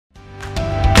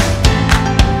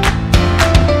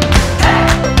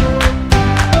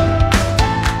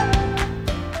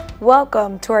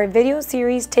Welcome to our video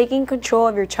series, Taking Control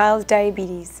of Your Child's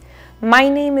Diabetes. My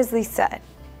name is Lisette.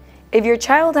 If your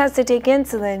child has to take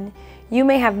insulin, you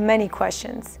may have many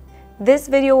questions. This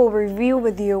video will review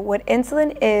with you what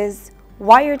insulin is,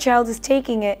 why your child is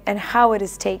taking it, and how it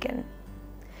is taken.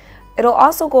 It'll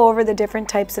also go over the different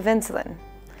types of insulin.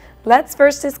 Let's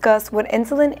first discuss what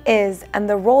insulin is and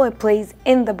the role it plays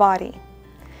in the body.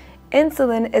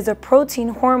 Insulin is a protein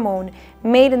hormone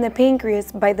made in the pancreas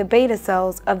by the beta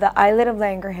cells of the islet of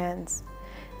Langerhans.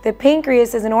 The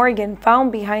pancreas is an organ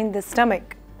found behind the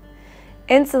stomach.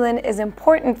 Insulin is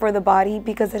important for the body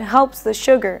because it helps the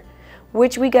sugar,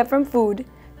 which we get from food,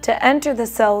 to enter the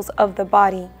cells of the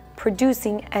body,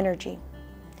 producing energy.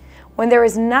 When there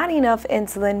is not enough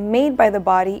insulin made by the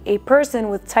body, a person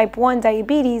with type 1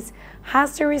 diabetes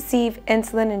has to receive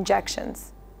insulin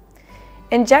injections.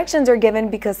 Injections are given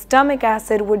because stomach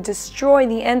acid would destroy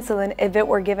the insulin if it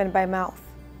were given by mouth.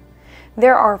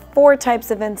 There are 4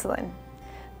 types of insulin.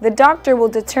 The doctor will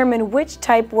determine which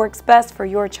type works best for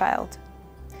your child.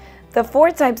 The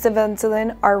 4 types of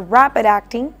insulin are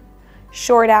rapid-acting,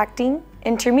 short-acting,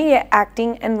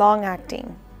 intermediate-acting, and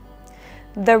long-acting.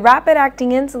 The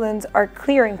rapid-acting insulins are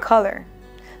clear in color,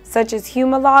 such as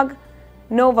Humalog,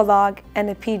 Novolog, and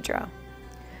Epidra.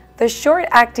 The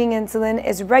short-acting insulin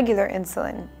is regular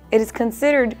insulin. It is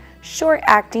considered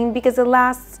short-acting because it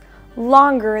lasts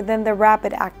longer than the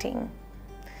rapid-acting.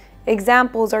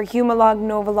 Examples are Humalog,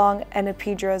 Novolog, and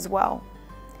Epidra as well.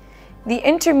 The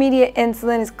intermediate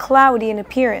insulin is cloudy in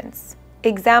appearance.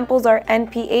 Examples are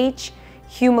NPH,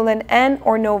 Insulin N,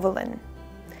 or Novolin.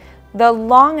 The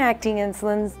long-acting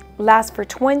insulins last for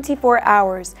 24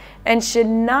 hours and should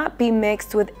not be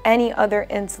mixed with any other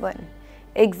insulin.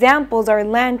 Examples are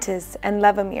Lantus and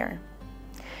Levemir.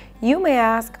 You may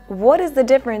ask, what is the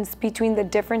difference between the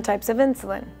different types of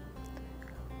insulin?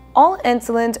 All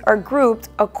insulins are grouped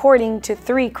according to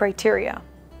 3 criteria.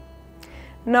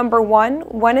 Number 1,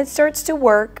 when it starts to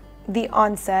work, the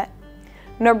onset.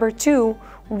 Number 2,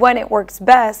 when it works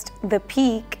best, the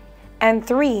peak. And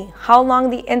 3, how long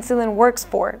the insulin works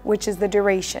for, which is the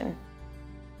duration.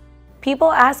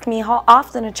 People ask me how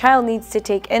often a child needs to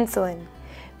take insulin.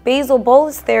 Basal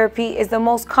bolus therapy is the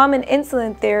most common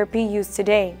insulin therapy used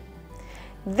today.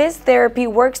 This therapy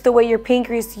works the way your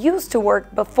pancreas used to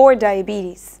work before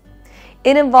diabetes.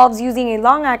 It involves using a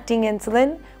long-acting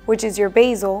insulin, which is your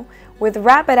basal, with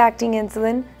rapid-acting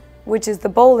insulin, which is the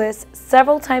bolus,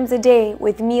 several times a day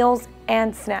with meals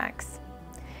and snacks.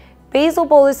 Basal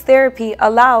bolus therapy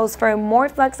allows for a more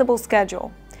flexible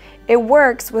schedule. It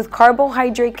works with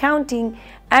carbohydrate counting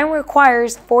and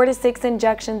requires 4 to 6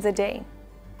 injections a day.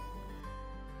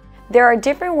 There are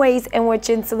different ways in which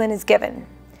insulin is given.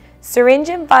 Syringe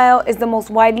and vial is the most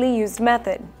widely used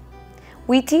method.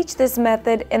 We teach this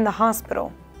method in the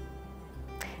hospital.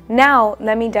 Now,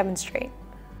 let me demonstrate.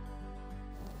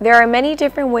 There are many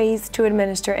different ways to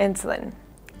administer insulin.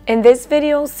 In this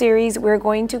video series, we're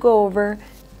going to go over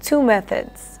 2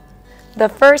 methods. The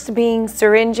first being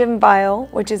syringe and vial,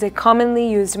 which is a commonly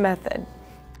used method.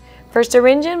 For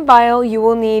syringe and vial, you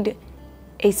will need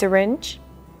a syringe,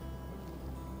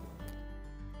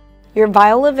 your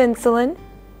vial of insulin,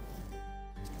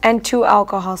 and 2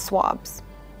 alcohol swabs.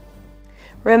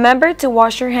 Remember to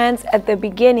wash your hands at the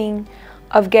beginning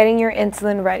of getting your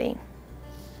insulin ready.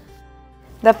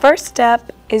 The first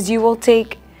step is you will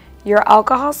take your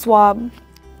alcohol swab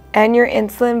and your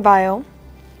insulin vial,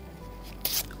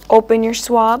 open your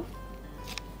swab,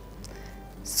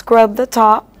 scrub the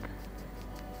top,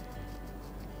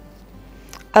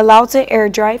 allow to air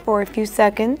dry for a few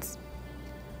seconds.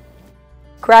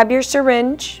 Grab your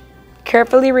syringe,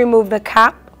 carefully remove the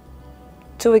cap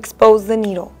to expose the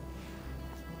needle.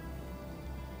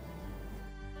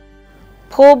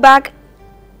 Pull back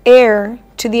air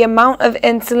to the amount of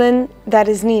insulin that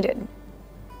is needed.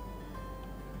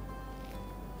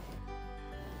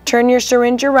 Turn your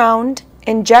syringe around,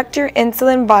 inject your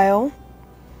insulin vial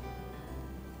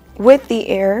with the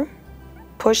air,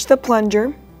 push the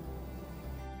plunger,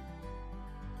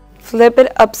 flip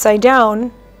it upside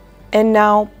down, and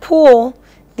now pull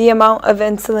the amount of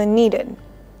insulin needed.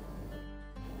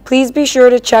 Please be sure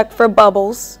to check for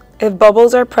bubbles. If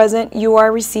bubbles are present, you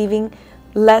are receiving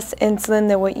less insulin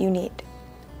than what you need.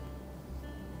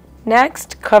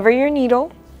 Next, cover your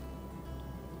needle.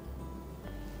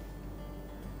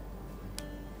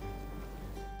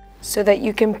 So that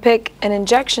you can pick an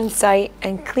injection site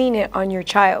and clean it on your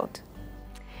child.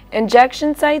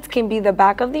 Injection sites can be the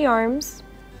back of the arms,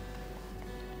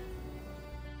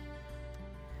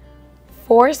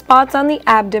 4 spots on the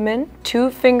abdomen,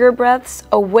 2 finger breadths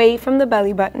away from the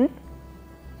belly button,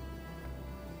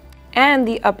 and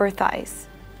the upper thighs.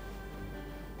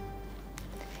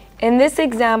 In this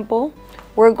example,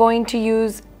 we're going to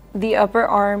use the upper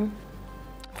arm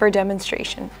for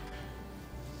demonstration.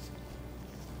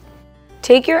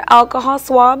 Take your alcohol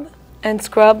swab and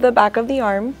scrub the back of the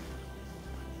arm.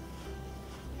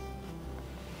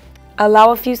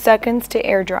 Allow a few seconds to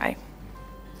air dry.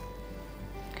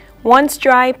 Once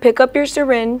dry, pick up your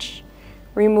syringe,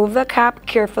 remove the cap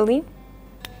carefully.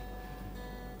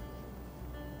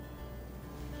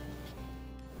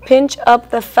 Pinch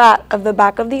up the fat of the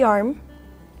back of the arm.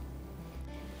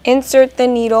 Insert the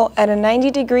needle at a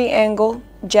 90-degree angle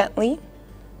gently.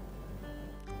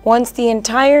 Once the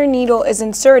entire needle is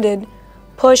inserted,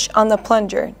 push on the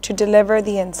plunger to deliver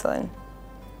the insulin.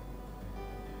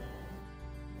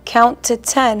 Count to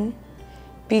 10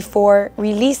 before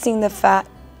releasing the fat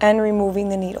and removing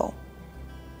the needle.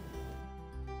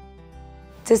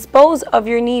 Dispose of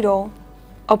your needle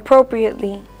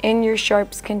appropriately in your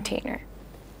sharps container.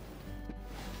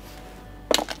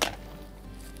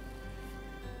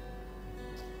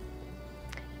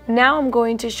 Now I'm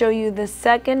going to show you the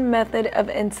second method of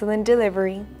insulin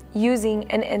delivery using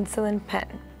an insulin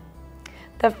pen.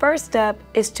 The first step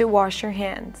is to wash your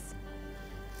hands.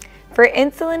 For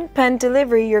insulin pen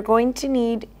delivery, you're going to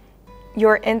need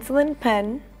your insulin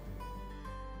pen,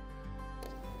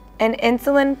 an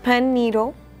insulin pen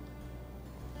needle,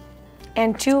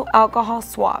 and 2 alcohol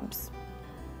swabs.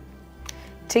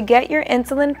 To get your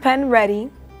insulin pen ready,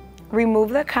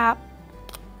 remove the cap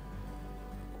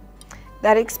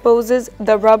that exposes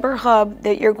the rubber hub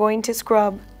that you're going to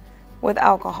scrub with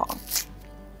alcohol.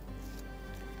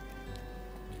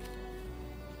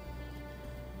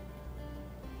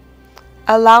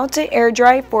 Allow to air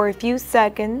dry for a few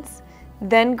seconds,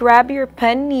 then grab your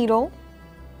pen needle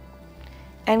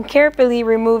and carefully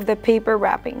remove the paper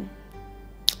wrapping.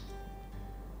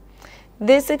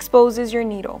 This exposes your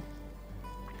needle.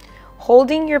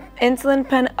 Holding your insulin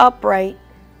pen upright,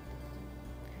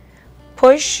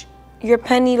 push your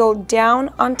pen needle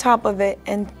down on top of it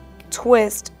and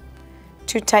twist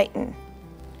to tighten.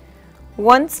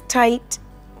 Once tight,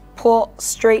 pull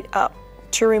straight up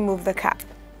to remove the cap.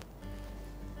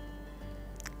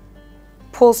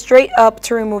 Pull straight up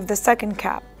to remove the second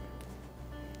cap.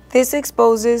 This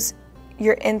exposes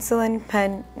your insulin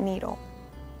pen needle.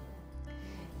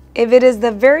 If it is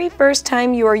the very first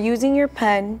time you are using your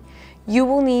pen, you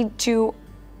will need to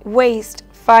waste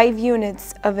 5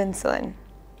 units of insulin.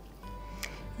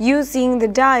 Using the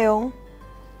dial,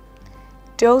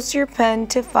 dose your pen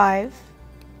to 5.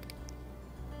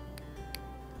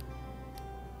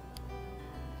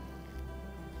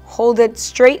 Hold it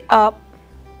straight up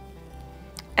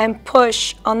and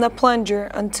push on the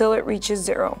plunger until it reaches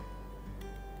 0.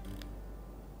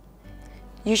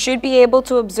 You should be able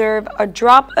to observe a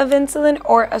drop of insulin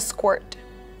or a squirt.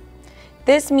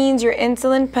 This means your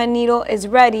insulin pen needle is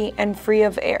ready and free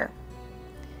of air.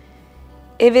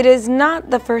 If it is not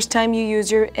the first time you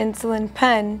use your insulin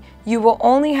pen, you will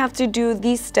only have to do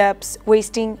these steps,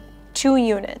 wasting 2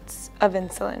 units of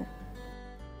insulin.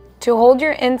 To hold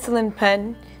your insulin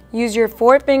pen, use your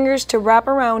 4 fingers to wrap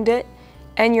around it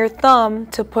and your thumb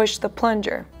to push the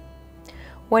plunger.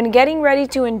 When getting ready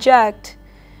to inject,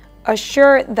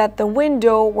 assure that the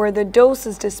window where the dose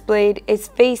is displayed is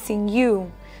facing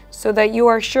you, so that you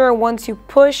are sure once you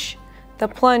push the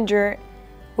plunger,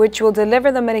 which will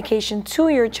deliver the medication to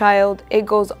your child, it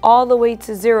goes all the way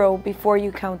to 0 before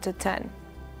you count to 10.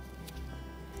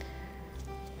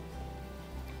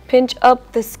 Pinch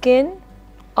up the skin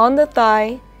on the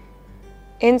thigh,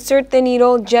 insert the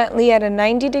needle gently at a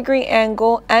 90-degree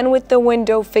angle and with the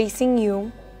window facing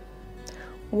you.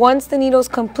 Once the needle is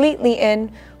completely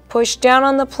in, push down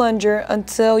on the plunger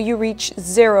until you reach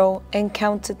 0 and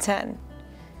count to 10.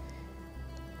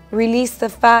 Release the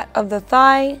fat of the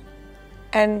thigh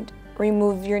and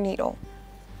remove your needle.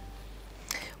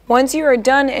 Once you are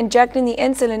done injecting the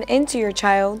insulin into your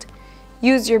child,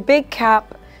 use your big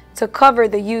cap to cover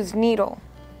the used needle.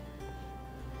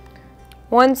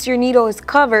 Once your needle is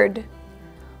covered,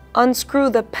 unscrew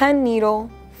the pen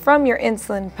needle from your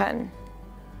insulin pen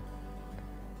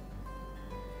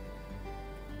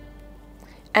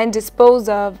and dispose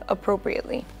of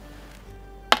appropriately.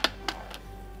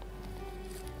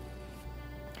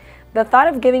 The thought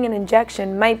of giving an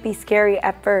injection might be scary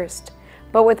at first,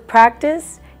 but with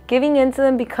practice, giving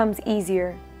insulin becomes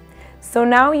easier. So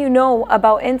now you know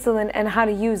about insulin and how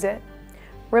to use it.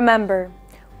 Remember,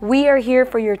 we are here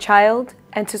for your child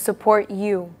and to support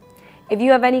you. If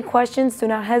you have any questions, do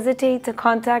not hesitate to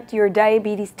contact your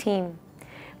diabetes team.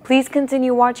 Please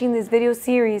continue watching this video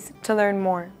series to learn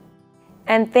more.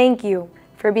 And thank you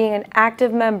for being an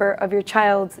active member of your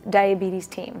child's diabetes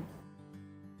team.